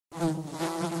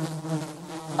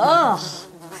Ugh,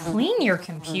 clean your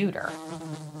computer.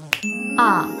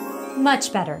 Ah,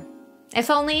 much better. If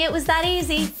only it was that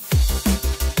easy.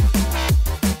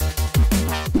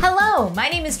 Hello, my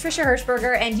name is Trisha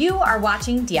Hirschberger and you are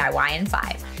watching DIY in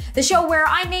 5, the show where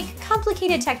I make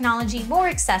complicated technology more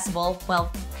accessible,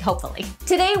 well, hopefully.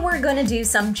 Today we're gonna do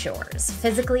some chores,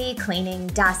 physically cleaning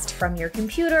dust from your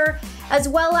computer, as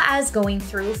well as going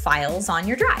through files on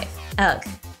your drive. Ugh,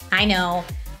 I know.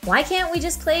 Why can't we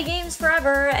just play games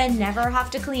forever and never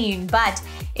have to clean? But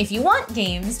if you want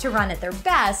games to run at their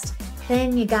best,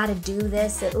 then you gotta do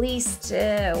this at least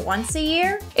once a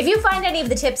year. If you find any of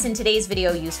the tips in today's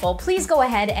video useful, please go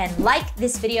ahead and like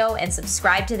this video and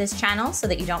subscribe to this channel so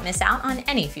that you don't miss out on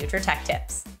any future tech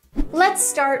tips. Let's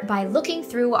start by looking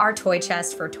through our toy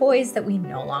chest for toys that we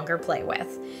no longer play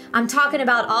with. I'm talking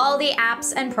about all the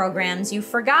apps and programs you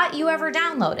forgot you ever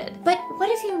downloaded. But what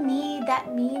if you need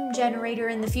that meme generator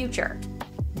in the future?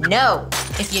 No,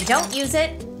 if you don't use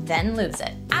it, then lose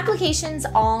it. Applications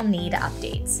all need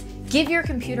updates. Give your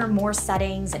computer more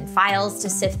settings and files to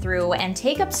sift through and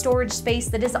take up storage space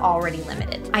that is already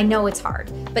limited. I know it's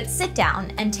hard, but sit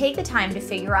down and take the time to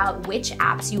figure out which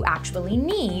apps you actually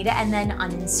need and then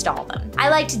uninstall them. I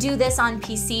like to do this on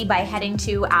PC by heading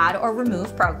to Add or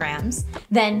Remove Programs,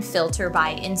 then filter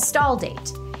by install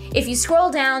date. If you scroll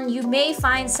down, you may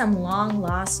find some long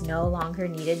lost, no longer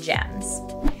needed gems.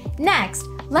 Next,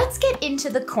 let's get into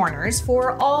the corners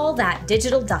for all that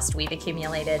digital dust we've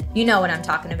accumulated. You know what I'm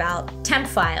talking about. Temp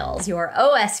files your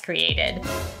OS created.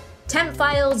 Temp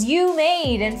files you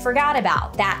made and forgot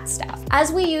about, that stuff.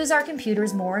 As we use our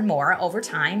computers more and more over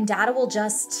time, data will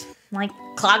just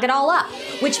clog it all up,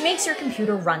 which makes your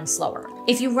computer run slower.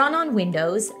 If you run on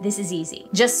Windows, this is easy.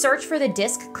 Just search for the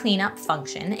disk cleanup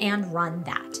function and run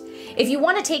that. If you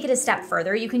want to take it a step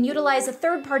further, you can utilize a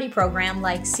third-party program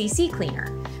like CC Cleaner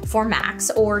for Macs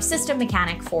or System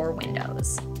Mechanic for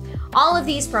Windows. All of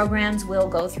these programs will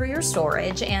go through your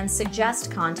storage and suggest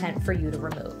content for you to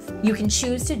remove. You can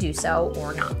choose to do so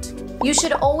or not. You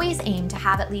should always aim to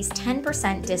have at least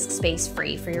 10% disk space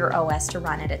free for your OS to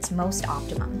run at its most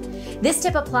optimum. This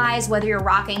tip applies whether you're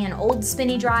rocking an old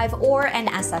spinny drive or an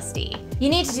SSD. You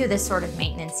need to do this sort of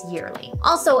maintenance yearly.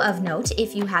 Also of note,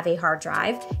 if you have a hard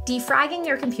drive, defragging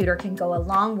your computer can go a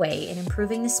long way in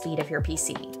improving the speed of your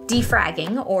PC.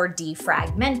 Defragging or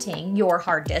defragmenting your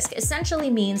hard disk essentially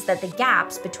means that the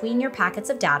gaps between your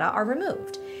packets of data are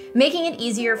removed, making it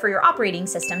easier for your operating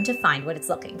system to find what it's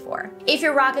looking for. If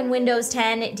you're rocking Windows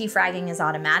 10, defragging is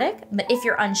automatic, but if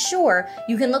you're unsure,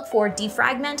 you can look for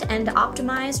defragment and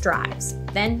optimize drives.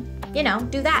 Then,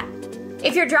 do that.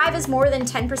 If your drive is more than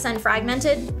 10%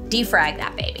 fragmented, defrag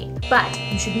that baby. But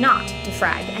you should not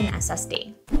defrag an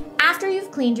SSD. After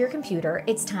you've cleaned your computer,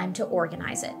 it's time to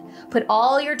organize it. Put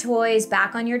all your toys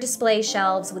back on your display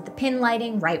shelves with the pin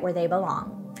lighting right where they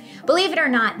belong. Believe it or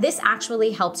not, this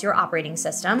actually helps your operating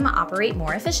system operate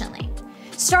more efficiently.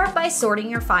 Start by sorting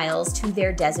your files to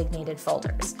their designated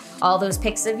folders. All those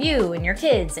pics of you and your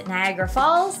kids at Niagara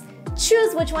Falls,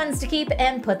 choose which ones to keep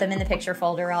and put them in the picture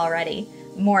folder already.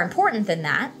 More important than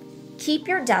that, keep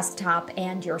your desktop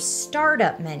and your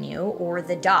startup menu, or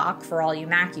the dock for all you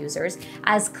Mac users,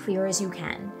 as clear as you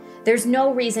can. There's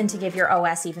no reason to give your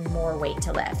OS even more weight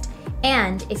to lift.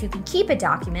 And if you can keep a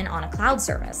document on a cloud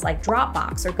service like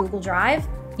Dropbox or Google Drive,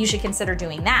 you should consider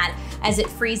doing that, as it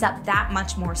frees up that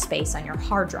much more space on your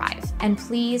hard drive. And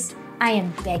please, I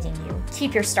am begging you,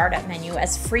 keep your startup menu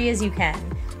as free as you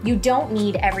can. You don't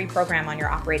need every program on your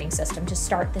operating system to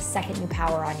start the second you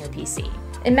power on your PC.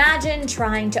 Imagine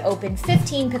trying to open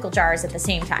 15 pickle jars at the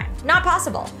same time. Not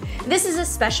possible. This is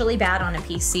especially bad on a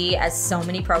PC, as so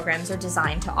many programs are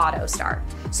designed to auto start.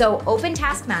 So open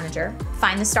Task Manager,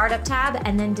 find the Startup tab,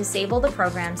 and then disable the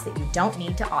programs that you don't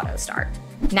need to auto start.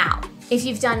 Now, if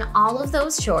you've done all of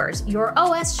those chores, your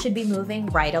OS should be moving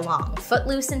right along,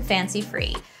 footloose and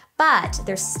fancy-free. But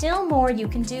there's still more you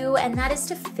can do, and that is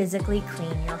to physically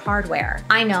clean your hardware.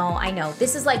 I know,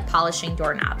 this is like polishing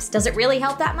doorknobs. Does it really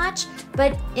help that much?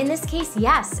 But in this case,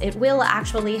 yes, it will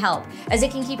actually help, as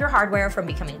it can keep your hardware from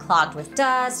becoming clogged with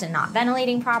dust and not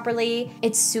ventilating properly.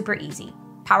 It's super easy.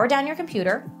 Power down your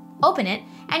computer, open it,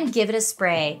 and give it a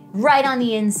spray right on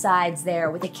the insides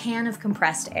there with a can of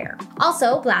compressed air.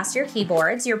 Also, blast your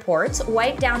keyboards, your ports,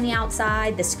 wipe down the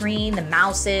outside, the screen, the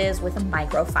mouses with a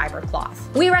microfiber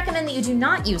cloth. We recommend that you do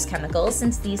not use chemicals,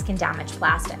 since these can damage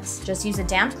plastics. Just use a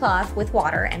damp cloth with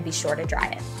water and be sure to dry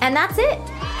it. And that's it.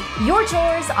 Your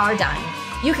chores are done.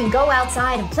 You can go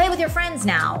outside and play with your friends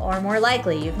now, or more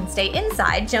likely, you can stay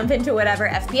inside, jump into whatever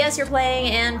FPS you're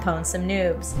playing, and pwn some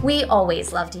noobs. We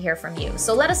always love to hear from you,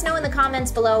 so let us know in the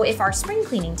comments below if our spring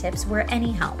cleaning tips were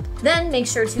any help. Then make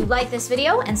sure to like this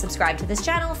video and subscribe to this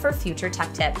channel for future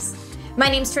tech tips. My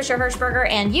name's Trisha Hirschberger,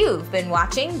 and you've been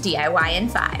watching DIY in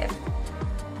 5.